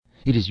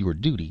It is your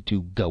duty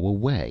to go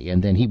away,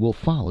 and then he will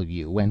follow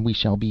you, and we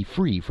shall be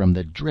free from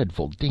the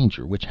dreadful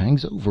danger which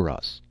hangs over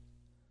us."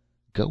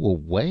 "Go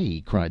away!"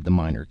 cried the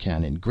Minor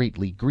Canon,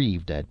 greatly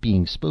grieved at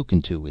being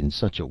spoken to in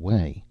such a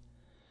way.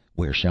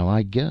 "Where shall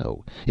I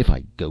go? If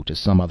I go to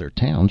some other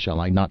town, shall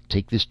I not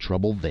take this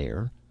trouble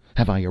there?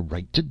 Have I a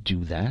right to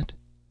do that?"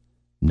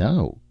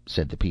 "No,"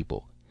 said the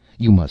people,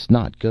 "you must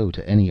not go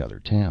to any other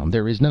town.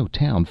 There is no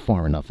town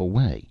far enough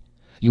away.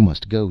 You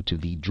must go to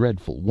the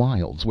dreadful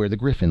wilds where the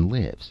Griffin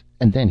lives,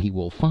 and then he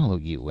will follow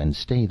you and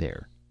stay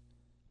there."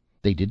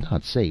 They did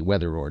not say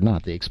whether or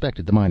not they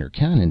expected the Minor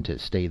Canon to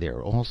stay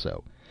there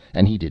also,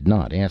 and he did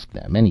not ask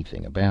them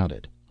anything about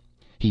it.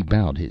 He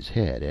bowed his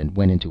head and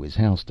went into his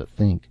house to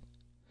think.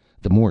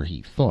 The more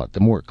he thought, the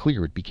more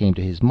clear it became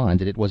to his mind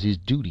that it was his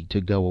duty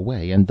to go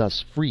away, and thus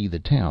free the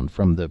town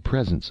from the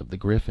presence of the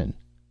Griffin.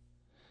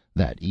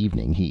 That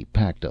evening he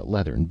packed a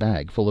leathern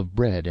bag full of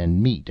bread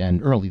and meat,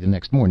 and early the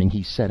next morning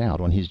he set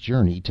out on his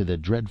journey to the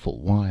dreadful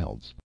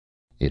wilds.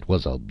 It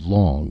was a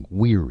long,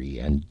 weary,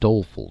 and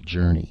doleful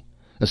journey,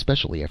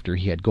 especially after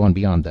he had gone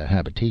beyond the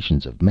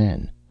habitations of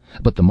men,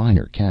 but the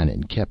Minor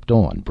Canon kept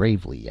on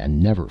bravely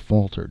and never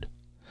faltered.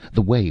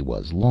 The way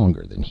was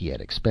longer than he had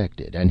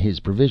expected, and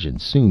his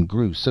provisions soon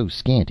grew so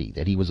scanty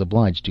that he was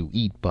obliged to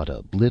eat but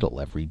a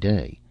little every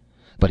day.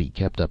 But he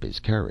kept up his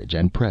courage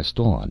and pressed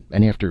on,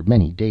 and after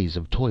many days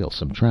of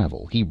toilsome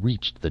travel he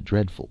reached the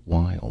dreadful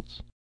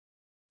wilds.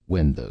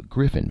 When the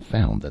Griffin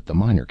found that the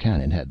Minor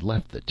Canon had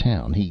left the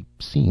town, he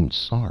seemed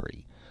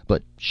sorry,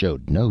 but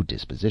showed no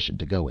disposition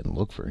to go and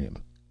look for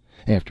him.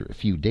 After a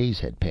few days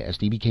had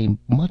passed, he became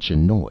much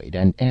annoyed,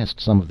 and asked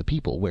some of the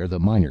people where the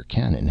Minor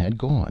Canon had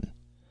gone.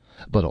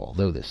 But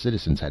although the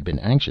citizens had been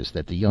anxious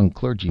that the young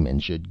clergyman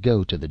should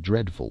go to the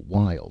dreadful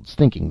wilds,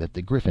 thinking that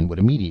the Griffin would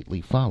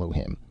immediately follow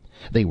him,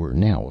 they were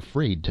now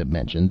afraid to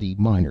mention the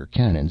Minor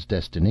Canon's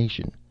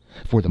destination,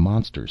 for the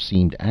monster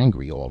seemed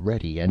angry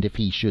already, and if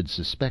he should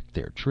suspect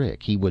their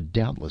trick, he would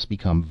doubtless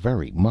become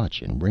very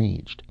much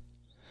enraged.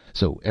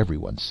 So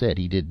everyone said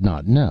he did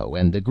not know,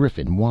 and the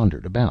Griffin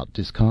wandered about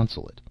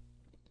disconsolate.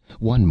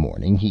 One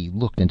morning he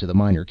looked into the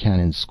Minor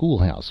Canon's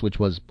schoolhouse, which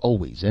was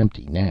always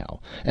empty now,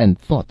 and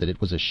thought that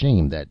it was a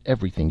shame that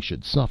everything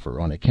should suffer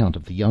on account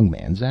of the young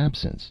man's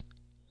absence.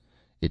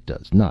 "It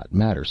does not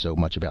matter so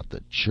much about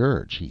the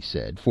church," he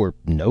said, "for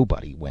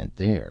nobody went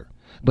there,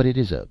 but it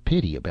is a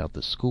pity about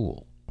the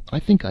school. I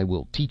think I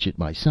will teach it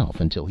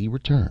myself until he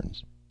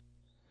returns."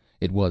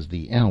 It was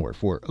the hour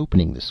for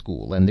opening the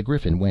school, and the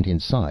Griffin went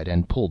inside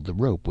and pulled the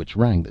rope which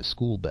rang the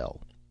school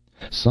bell.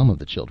 Some of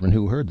the children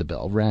who heard the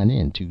bell ran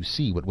in to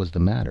see what was the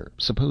matter,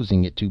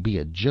 supposing it to be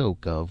a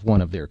joke of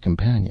one of their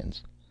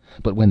companions,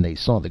 but when they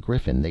saw the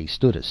Griffin they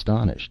stood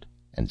astonished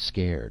and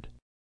scared.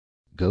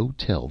 "Go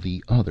tell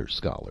the other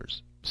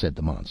scholars," said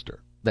the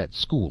monster, "that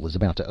school is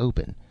about to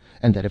open,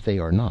 and that if they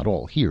are not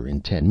all here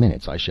in 10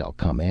 minutes I shall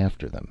come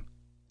after them."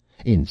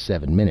 In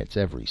 7 minutes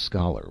every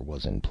scholar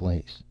was in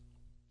place.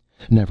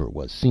 Never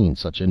was seen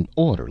such an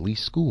orderly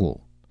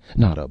school.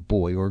 Not a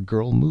boy or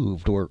girl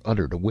moved or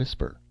uttered a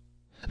whisper.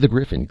 The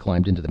Griffin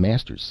climbed into the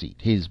master's seat,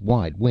 his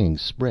wide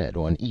wings spread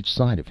on each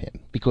side of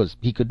him, because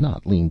he could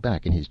not lean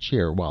back in his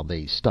chair while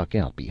they stuck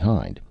out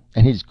behind,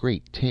 and his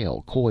great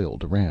tail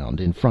coiled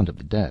around in front of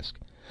the desk,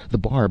 the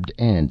barbed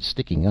end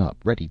sticking up,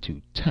 ready to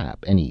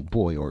tap any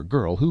boy or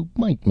girl who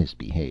might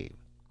misbehave.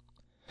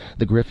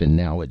 The Griffin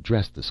now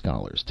addressed the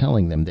scholars,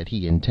 telling them that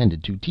he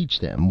intended to teach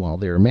them while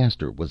their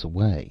master was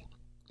away.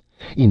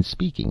 In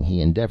speaking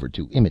he endeavored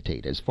to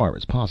imitate as far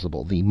as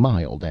possible the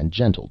mild and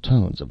gentle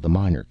tones of the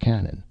Minor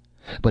Canon,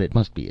 but it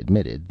must be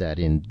admitted that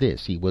in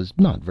this he was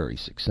not very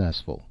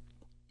successful.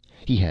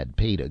 He had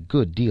paid a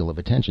good deal of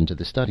attention to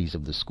the studies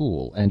of the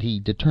school, and he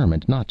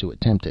determined not to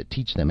attempt to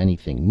teach them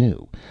anything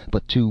new,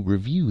 but to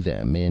review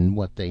them in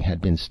what they had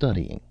been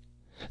studying.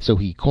 So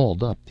he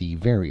called up the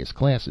various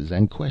classes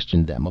and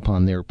questioned them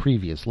upon their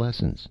previous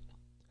lessons.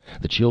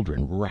 The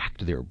children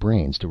racked their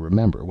brains to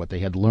remember what they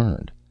had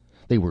learned.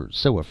 They were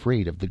so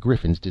afraid of the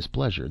Griffin's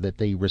displeasure that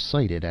they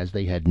recited as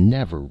they had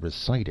never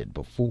recited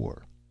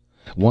before.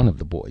 One of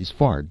the boys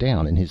far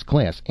down in his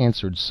class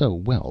answered so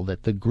well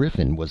that the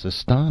Griffin was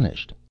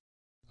astonished.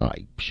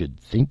 "I should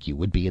think you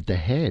would be at the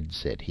head,"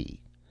 said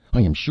he.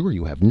 "I am sure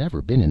you have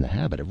never been in the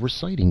habit of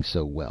reciting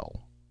so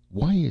well.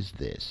 Why is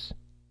this?"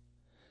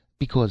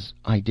 "Because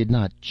I did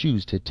not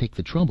choose to take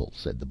the trouble,"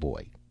 said the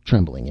boy,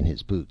 trembling in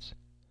his boots.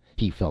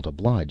 He felt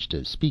obliged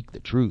to speak the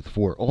truth,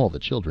 for all the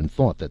children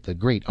thought that the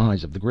great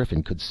eyes of the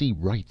Griffin could see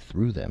right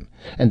through them,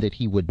 and that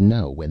he would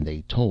know when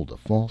they told a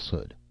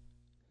falsehood.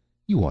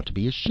 "You ought to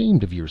be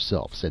ashamed of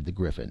yourself," said the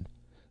Griffin.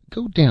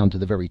 "Go down to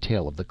the very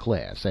tail of the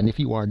class, and if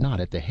you are not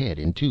at the head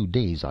in 2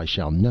 days I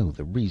shall know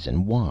the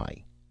reason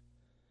why."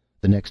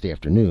 The next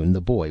afternoon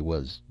the boy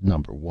was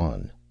number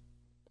 1.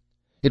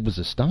 It was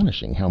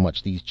astonishing how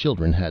much these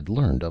children had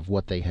learned of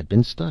what they had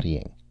been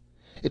studying.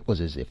 It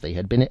was as if they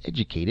had been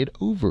educated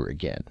over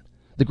again.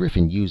 The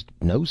Griffin used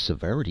no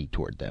severity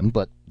toward them,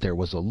 but there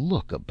was a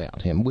look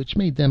about him which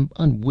made them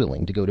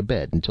unwilling to go to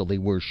bed until they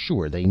were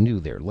sure they knew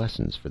their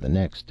lessons for the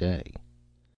next day.